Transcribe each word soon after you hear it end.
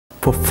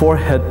Before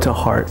Head to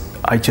Heart,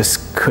 I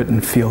just couldn't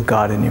feel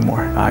God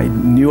anymore. I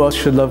knew I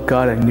should love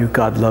God, I knew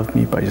God loved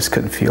me, but I just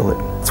couldn't feel it.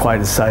 That's why I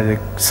decided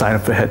to sign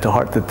up for Head to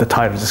Heart. The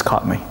title just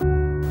caught me.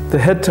 The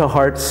Head to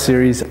Heart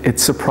series, it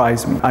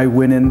surprised me. I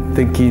went in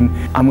thinking,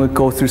 I'm gonna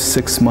go through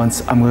 6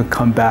 months, I'm gonna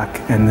come back,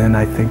 and then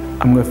I think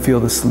I'm gonna feel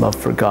this love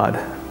for God,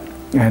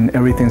 and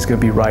everything's gonna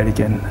be right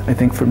again. I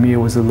think for me it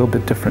was a little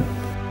bit different.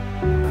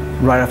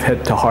 Right off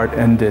Head to Heart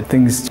ended,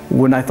 things,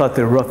 when I thought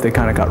they were rough, they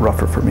kind of got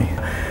rougher for me.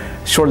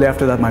 Shortly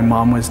after that, my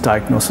mom was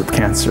diagnosed with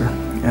cancer,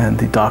 and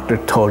the doctor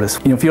told us,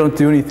 if you don't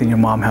do anything, your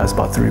mom has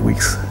about 3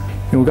 weeks.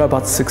 We got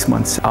about 6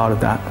 months out of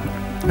that.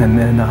 And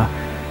then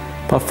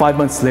about 5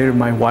 months later,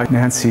 my wife,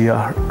 Nancy,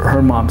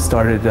 her mom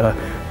started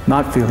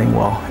not feeling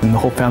well, and the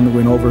whole family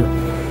went over,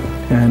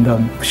 and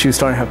she was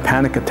starting to have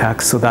panic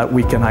attacks. So that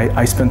weekend,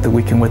 I spent the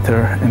weekend with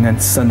her, and then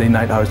Sunday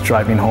night, I was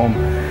driving home.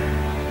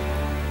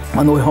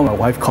 On the way home, my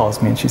wife calls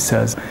me, and she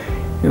says,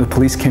 the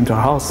police came to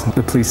our house, and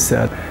the police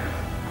said,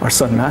 our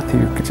son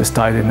Matthew just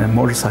died in a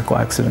motorcycle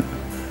accident.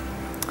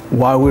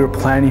 While we were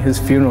planning his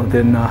funeral,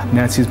 then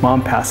Nancy's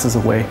mom passes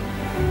away.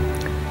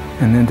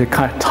 And then to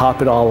kind of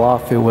top it all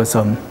off, it was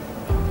in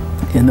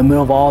the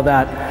middle of all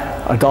that,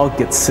 our dog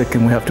gets sick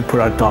and we have to put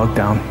our dog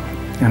down.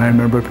 And I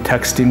remember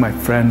texting my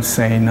friend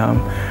saying,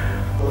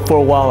 for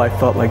a while I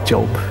felt like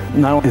Job.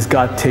 Not only is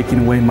God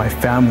taking away my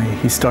family,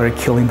 he started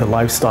killing the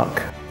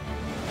livestock.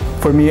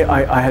 For me,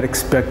 I had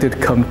expected to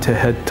come to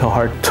Head to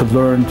Heart to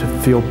learn, to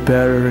feel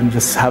better, and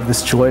just have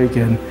this joy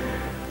again.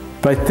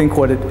 But I think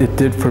what it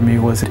did for me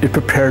was it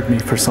prepared me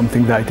for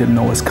something that I didn't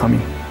know was coming.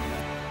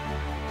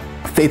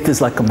 Faith is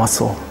like a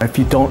muscle. If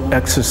you don't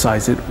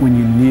exercise it when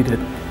you need it,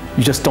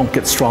 you just don't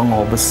get strong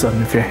all of a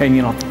sudden. If you're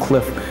hanging off the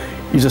cliff,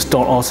 you just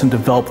don't also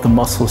develop the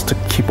muscles to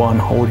keep on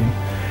holding.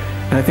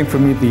 And I think for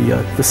me,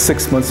 the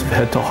 6 months of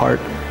Head to Heart,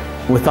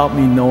 without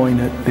me knowing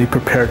it, they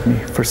prepared me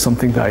for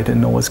something that I didn't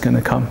know was going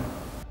to come.